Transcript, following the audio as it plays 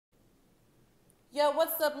Yo,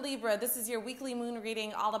 what's up, Libra? This is your weekly moon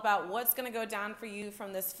reading all about what's going to go down for you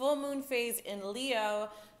from this full moon phase in Leo,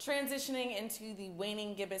 transitioning into the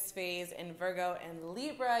waning gibbous phase in Virgo and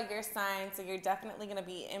Libra, your sign. So you're definitely going to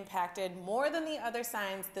be impacted more than the other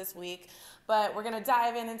signs this week. But we're going to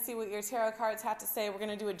dive in and see what your tarot cards have to say. We're going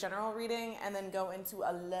to do a general reading and then go into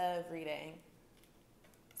a love reading.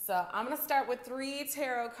 So I'm going to start with 3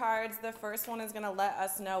 tarot cards. The first one is going to let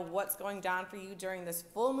us know what's going down for you during this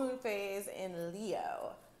full moon phase in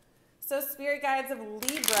Leo. So spirit guides of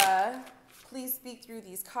Libra, please speak through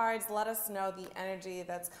these cards. Let us know the energy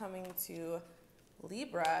that's coming to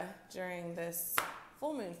Libra during this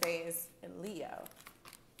full moon phase in Leo.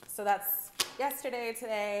 So that's yesterday,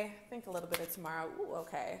 today, I think a little bit of tomorrow. Ooh,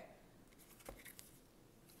 okay.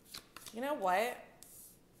 You know what?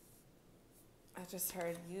 I just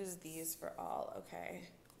heard use these for all. Okay.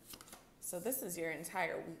 So this is your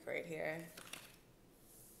entire week right here.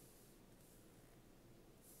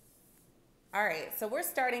 All right, so we're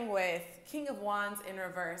starting with King of Wands in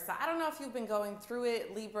reverse. So I don't know if you've been going through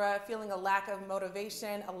it, Libra, feeling a lack of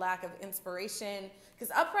motivation, a lack of inspiration,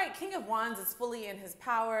 because upright King of Wands is fully in his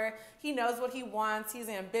power. He knows what he wants. He's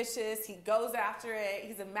ambitious. He goes after it.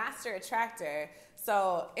 He's a master attractor.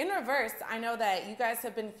 So in reverse, I know that you guys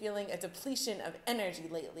have been feeling a depletion of energy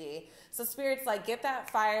lately. So Spirit's like, get that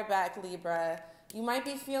fire back, Libra. You might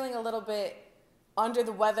be feeling a little bit under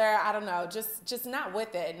the weather, I don't know, just not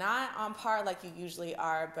with it, not on par like you usually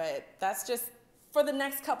are, but that's just for the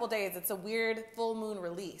next couple days. It's a weird full moon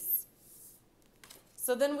release.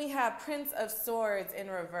 So then we have Prince of Swords in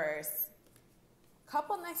reverse.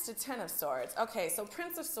 Couple next to 10 of Swords. Okay, so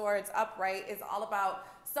Prince of Swords upright is all about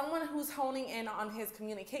someone who's honing in on his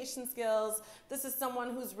communication skills. This is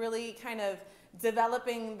someone who's really kind of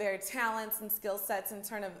developing their talents and skill sets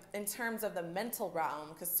in terms of the mental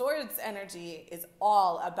realm, because Swords energy is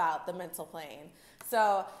all about the mental plane.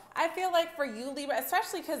 So I feel like for you, Libra,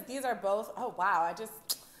 especially because these are both, oh wow, I just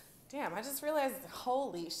realized,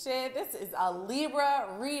 holy shit, this is a Libra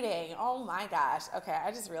reading. Oh my gosh. Okay,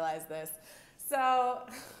 I just realized this. So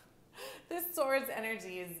this Swords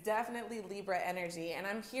energy is definitely Libra energy, and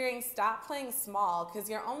I'm hearing stop playing small because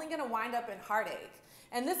you're only going to wind up in heartache.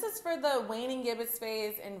 And this is for the waning gibbous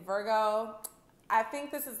phase in Virgo. I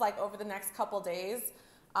think this is like over the next couple days.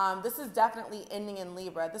 This is definitely ending in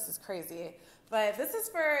Libra. This is crazy. But this is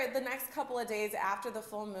for the next couple of days after the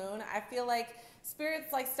full moon. I feel like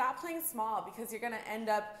Spirit's like, stop playing small, because you're going to end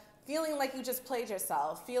up feeling like you just played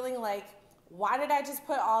yourself, feeling like, why did I just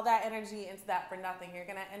put all that energy into that for nothing? You're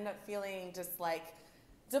going to end up feeling just like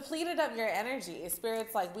depleted of your energy.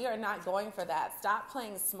 Spirit's like, we are not going for that. Stop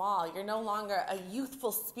playing small. You're no longer a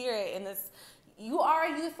youthful spirit in this. You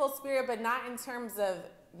are a youthful spirit, but not in terms of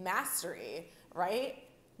mastery, right?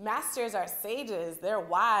 Masters are sages. They're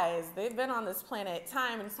wise. They've been on this planet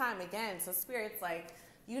time and time again. So Spirit's like,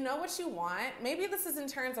 you know what you want. Maybe this is in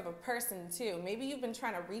terms of a person too. Maybe you've been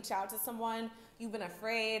trying to reach out to someone. You've been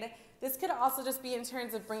afraid. This could also just be in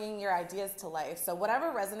terms of bringing your ideas to life. So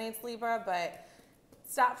whatever resonates, Libra, but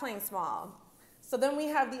stop playing small. So then we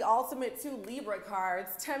have the ultimate 2 Libra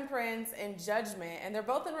cards, Temperance and Judgment, and they're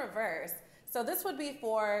both in reverse. So this would be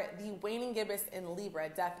for the waning gibbous in Libra,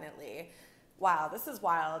 definitely. Wow, this is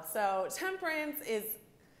wild. So Temperance is,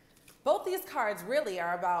 both these cards really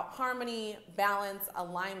are about harmony, balance,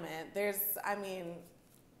 alignment. There's, I mean,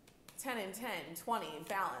 10 and 10, 20,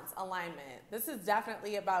 balance, alignment. This is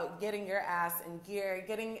definitely about getting your ass in gear,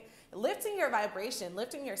 lifting your vibration,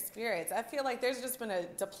 lifting your spirits. I feel like there's just been a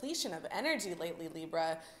depletion of energy lately,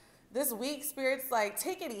 Libra. This week, Spirit's like,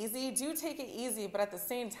 take it easy, do take it easy, but at the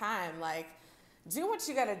same time, like, do what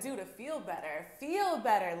you gotta do to feel better. Feel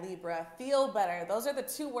better, Libra, feel better. Those are the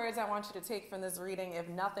 2 words I want you to take from this reading, if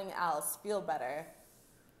nothing else, feel better.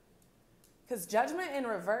 Because Judgment in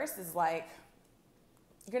reverse is like,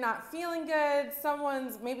 you're not feeling good,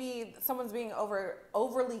 maybe someone's being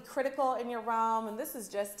overly critical in your realm, and this is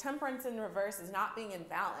just Temperance in reverse is not being in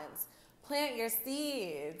balance. Plant your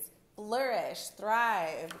seeds, flourish,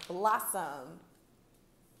 thrive, blossom.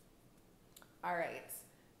 All right,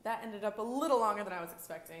 that ended up a little longer than I was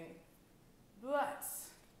expecting, but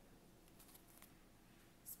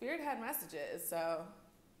Spirit had messages, so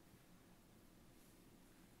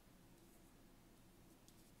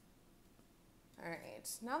all right,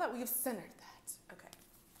 now that we've centered that, okay.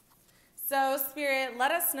 So Spirit, let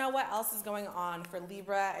us know what else is going on for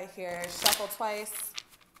Libra. I hear shuffle twice,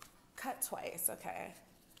 cut twice, okay.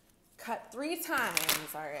 Cut 3 times,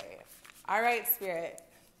 all right. All right, Spirit.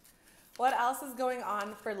 What else is going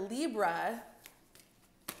on for Libra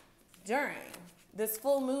during this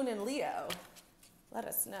full moon in Leo? Let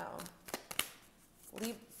us know.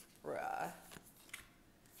 Libra.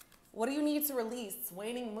 What do you need to release?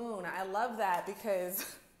 Waning moon. I love that because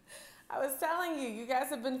I was telling you, you guys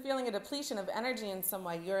have been feeling a depletion of energy in some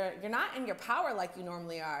way. You're not in your power like you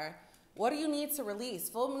normally are. What do you need to release?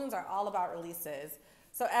 Full moons are all about releases.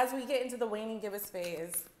 So as we get into the waning gibbous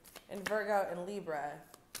phase in Virgo and Libra,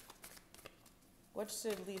 what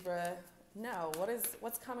should Libra know?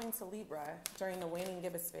 What's coming to Libra during the waning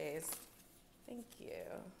gibbous phase? Thank you.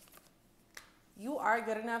 You are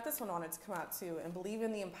good enough. This one wanted to come out too. And believe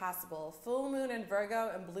in the impossible. Full moon in Virgo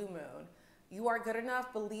and blue moon. You are good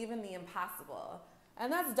enough. Believe in the impossible.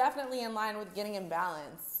 And that's definitely in line with getting in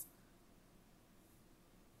balance.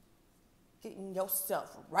 Getting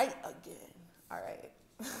yourself right again. All right.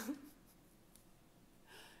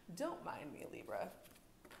 Don't mind me, Libra.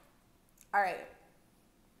 All right.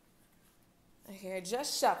 Here,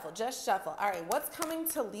 just shuffle, just shuffle. All right, what's coming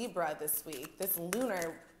to Libra this week, this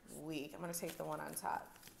lunar week? I'm going to take the one on top.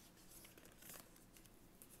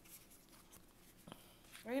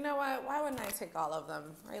 Or you know what? Why wouldn't I take all of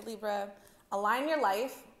them? Right, Libra? Align your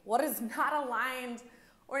life. What is not aligned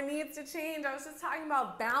or needs to change? I was just talking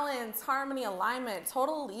about balance, harmony, alignment,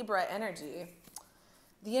 total Libra energy.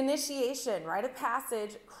 The initiation, rite of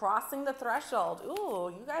passage, crossing the threshold.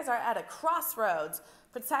 Ooh, you guys are at a crossroads.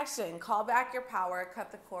 Protection, call back your power,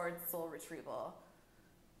 cut the cord, soul retrieval.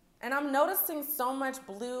 And I'm noticing so much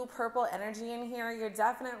blue, purple energy in here. You're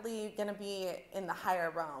definitely going to be in the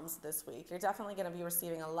higher realms this week. You're definitely going to be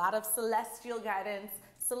receiving a lot of celestial guidance,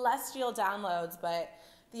 celestial downloads. But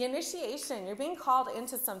the initiation, you're being called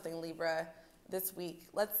into something, Libra, this week.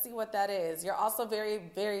 Let's see what that is. You're also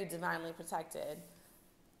very, very divinely protected.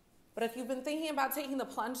 But if you've been thinking about taking the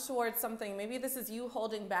plunge towards something, maybe this is you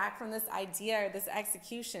holding back from this idea or this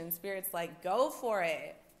execution. Spirit's like, go for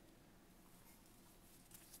it.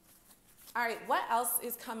 All right, what else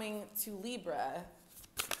is coming to Libra?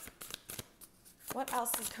 What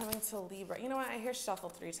else is coming to Libra? You know what? I hear shuffle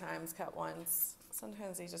 3 times, cut once.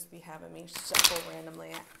 Sometimes they just be having me shuffle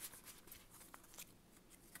randomly.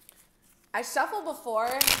 I shuffle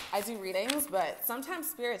before I do readings, but sometimes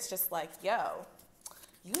Spirit's just like, yo,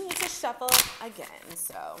 you need to shuffle again,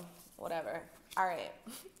 so whatever. All right.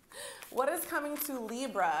 What is coming to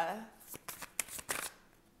Libra?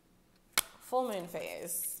 Full moon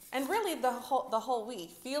phase. And really the whole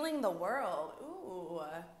week. Feeling the world. Ooh.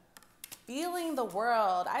 Feeling the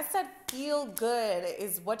world. I said feel good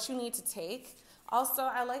is what you need to take. Also,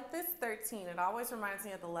 I like this 13. It always reminds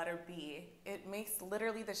me of the letter B. It makes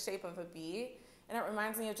literally the shape of a B. And it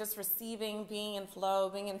reminds me of just receiving, being in flow,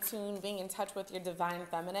 being in tune, being in touch with your divine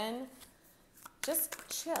feminine. Just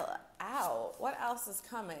chill out. What else is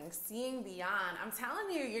coming? Seeing beyond. I'm telling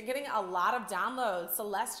you, you're getting a lot of downloads,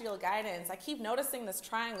 celestial guidance. I keep noticing this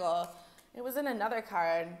triangle. It was in another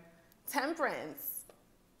card. Temperance.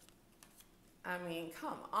 I mean,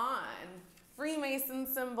 come on.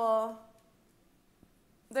 Freemason symbol.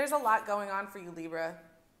 There's a lot going on for you, Libra.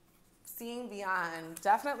 Seeing beyond.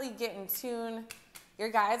 Definitely get in tune. Your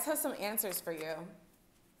guides have some answers for you.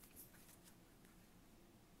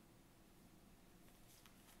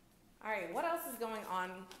 All right, what else is going on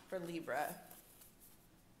for Libra?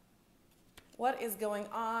 What is going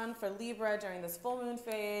on for Libra during this full moon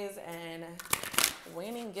phase and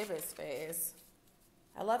waning gibbous phase?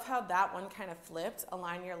 I love how that one kind of flipped.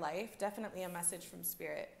 Align your life. Definitely a message from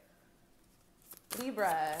Spirit.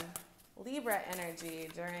 Libra energy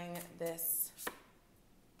during this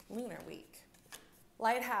lunar week.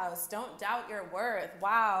 Lighthouse, don't doubt your worth.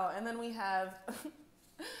 Wow. And then we have,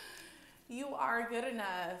 you are good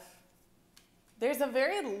enough. There's a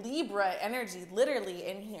very Libra energy literally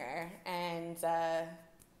in here. And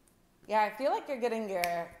yeah, I feel like you're getting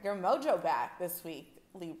your mojo back this week,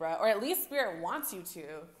 Libra. Or at least Spirit wants you to,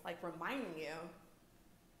 like reminding you.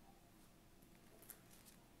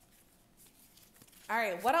 All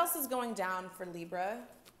right, what else is going down for Libra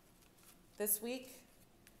this week?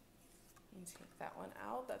 Let me take that one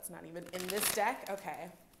out. That's not even in this deck. Okay.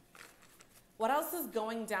 What else is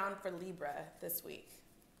going down for Libra this week?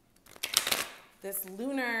 This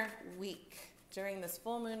lunar week during this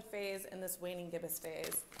full moon phase and this waning gibbous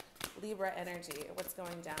phase. Libra energy. What's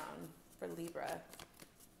going down for Libra?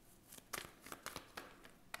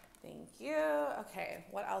 Thank you. Okay,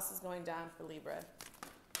 what else is going down for Libra?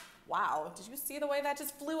 Wow, did you see the way that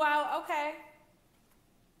just flew out? Okay.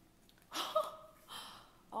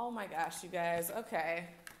 Oh my gosh, you guys. Okay.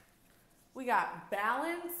 We got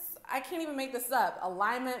balance. I can't even make this up.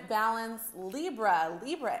 Alignment, balance, Libra.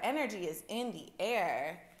 Libra energy is in the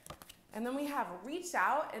air. And then we have reach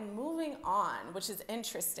out and moving on, which is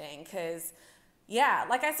interesting because, yeah,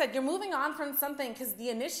 like I said, you're moving on from something because the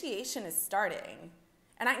initiation is starting.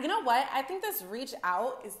 And you know what? I think this reach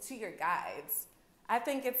out is to your guides. I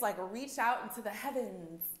think it's like reach out into the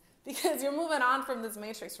heavens because you're moving on from this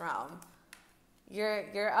matrix realm.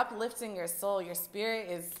 You're uplifting your soul. Your spirit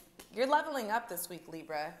is, you're leveling up this week,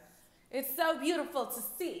 Libra. It's so beautiful to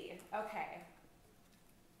see. Okay.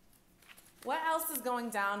 What else is going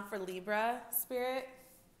down for Libra, Spirit?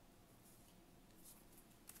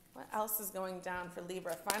 What else is going down for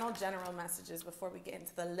Libra? Final general messages before we get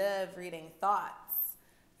into the love reading. Thoughts.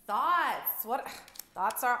 Thoughts. What?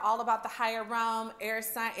 Thoughts are all about the higher realm. Air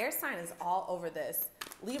sign. Air sign is all over this.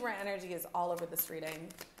 Libra energy is all over this reading.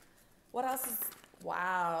 What else is...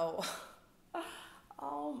 Wow.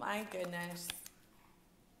 Oh my goodness.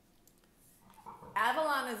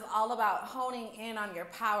 Avalon is all about honing in on your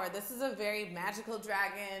power. This is a very magical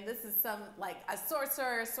dragon. This is some, like, a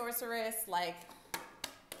sorcerer, sorceress, like,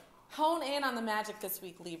 hone in on the magic this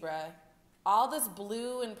week, Libra. All this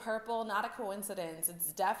blue and purple, not a coincidence.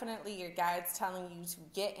 It's definitely your guides telling you to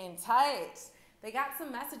get in touch. They got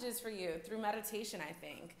some messages for you through meditation, I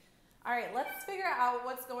think. All right, let's figure out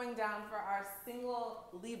what's going down for our single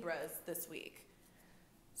Libras this week.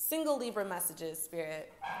 Single Libra messages,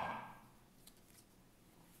 Spirit.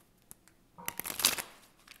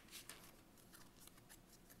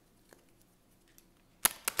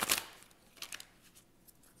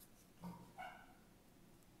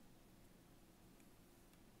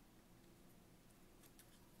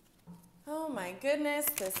 Oh my goodness,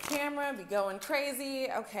 this camera be going crazy.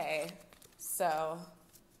 Okay, so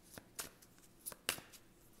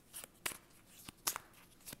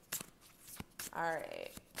all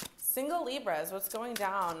right, single Libras, what's going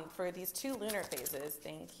down for these 2 lunar phases?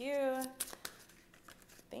 Thank you.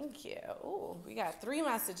 Thank you. Ooh, we got 3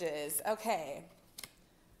 messages. Okay.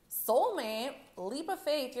 Soulmate, leap of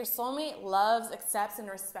faith. Your soulmate loves, accepts, and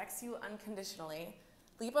respects you unconditionally.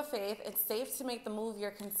 Leap of faith, it's safe to make the move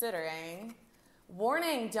you're considering.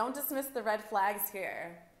 Warning, don't dismiss the red flags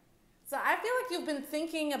here. So I feel like you've been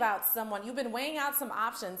thinking about someone. You've been weighing out some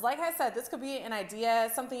options. Like I said, this could be an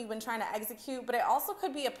idea, something you've been trying to execute, but it also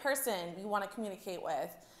could be a person you want to communicate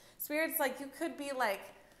with. Spirit's like, you could be like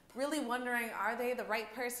really wondering, are they the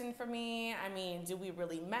right person for me? I mean, do we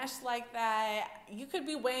really mesh like that? You could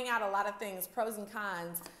be weighing out a lot of things, pros and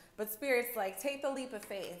cons, but Spirit's like, take the leap of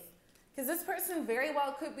faith. Because this person very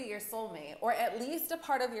well could be your soulmate, or at least a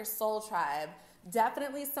part of your soul tribe.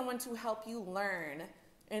 Definitely someone to help you learn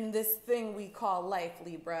in this thing we call life,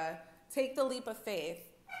 Libra. Take the leap of faith.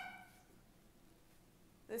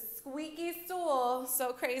 This squeaky stool,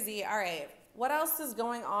 so crazy. All right, what else is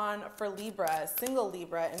going on for Libra, single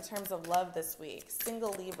Libra, in terms of love this week?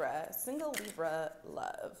 Single Libra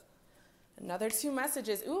love. Another 2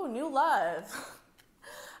 messages. Ooh, new love.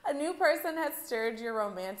 A new person has stirred your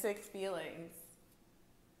romantic feelings.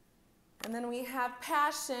 And then we have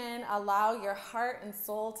passion. Allow your heart and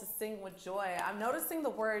soul to sing with joy. I'm noticing the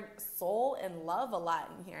word soul and love a lot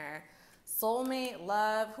in here. Soulmate,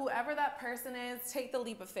 love, whoever that person is, take the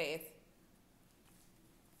leap of faith.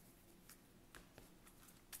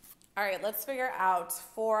 All right, let's figure out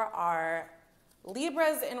for our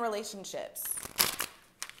Libras in relationships.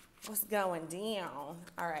 What's going down?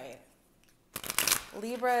 All right.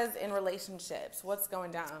 Libras in relationships. What's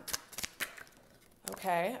going down?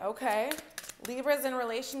 Okay, okay. Libras in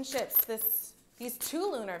relationships. These 2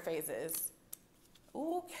 lunar phases.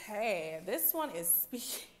 Okay, this one is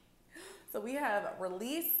speaking. So we have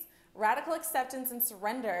release, radical acceptance, and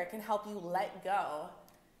surrender can help you let go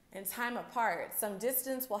and time apart. Some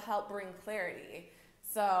distance will help bring clarity.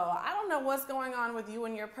 So I don't know what's going on with you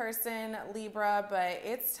and your person, Libra, but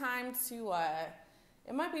it's time to...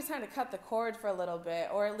 it might be time to cut the cord for a little bit,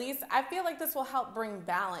 or at least I feel like this will help bring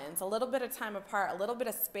balance, a little bit of time apart, a little bit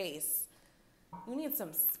of space. You need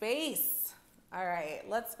some space. All right,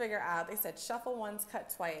 let's figure out. They said shuffle once,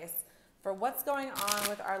 cut twice for what's going on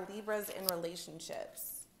with our Libras in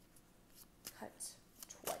relationships. Cut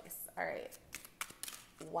twice. All right.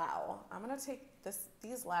 Wow. I'm going to take this.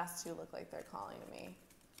 These last 2 look like they're calling to me.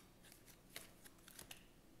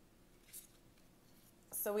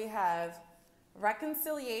 So we have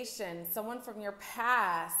reconciliation. Someone from your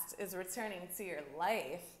past is returning to your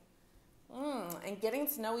life. And getting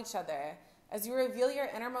to know each other. As you reveal your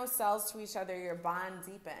innermost selves to each other, your bond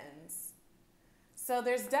deepens. So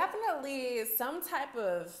there's definitely some type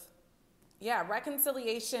of,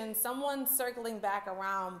 reconciliation, someone circling back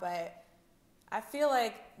around, but I feel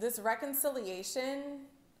like this reconciliation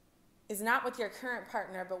is not with your current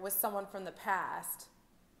partner, but with someone from the past.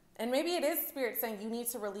 And maybe it is Spirit saying you need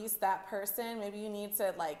to release that person. Maybe you need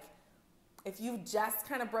to, like, if you've just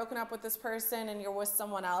kind of broken up with this person and you're with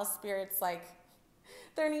someone else, Spirit's like,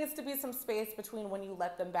 there needs to be some space between when you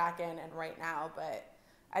let them back in and right now. But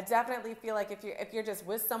I definitely feel like if you're just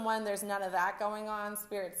with someone, there's none of that going on.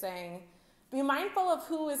 Spirit's saying, be mindful of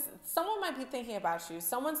someone might be thinking about you.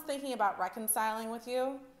 Someone's thinking about reconciling with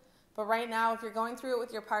you. But right now, if you're going through it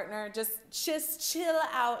with your partner, just chill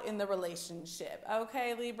out in the relationship.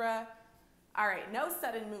 Okay, Libra? All right, no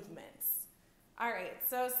sudden movements. All right,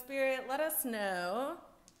 so Spirit, let us know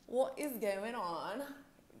what is going on. Here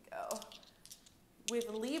we go. With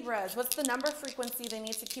Libras, what's the number frequency they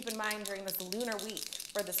need to keep in mind during this lunar week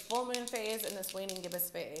for this full moon phase and this waning gibbous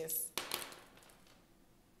phase?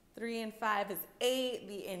 3 and 5 is 8,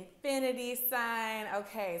 the infinity sign.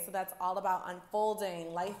 Okay, so that's all about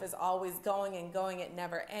unfolding. Life is always going and going. It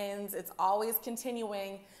never ends. It's always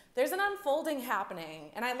continuing. There's an unfolding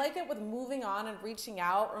happening. And I like it with moving on and reaching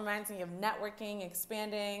out. Reminds me of networking,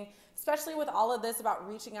 expanding, especially with all of this about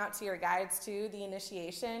reaching out to your guides too, the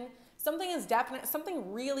initiation.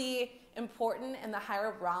 Something really important in the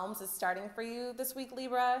higher realms is starting for you this week,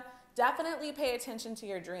 Libra. Definitely pay attention to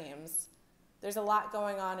your dreams. There's a lot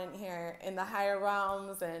going on in here in the higher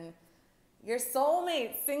realms, and your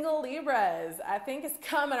soulmate, single Libras, I think is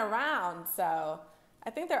coming around. So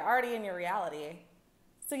I think they're already in your reality.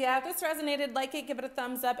 So yeah, if this resonated, like it, give it a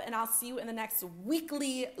thumbs up, and I'll see you in the next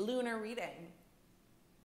weekly lunar reading.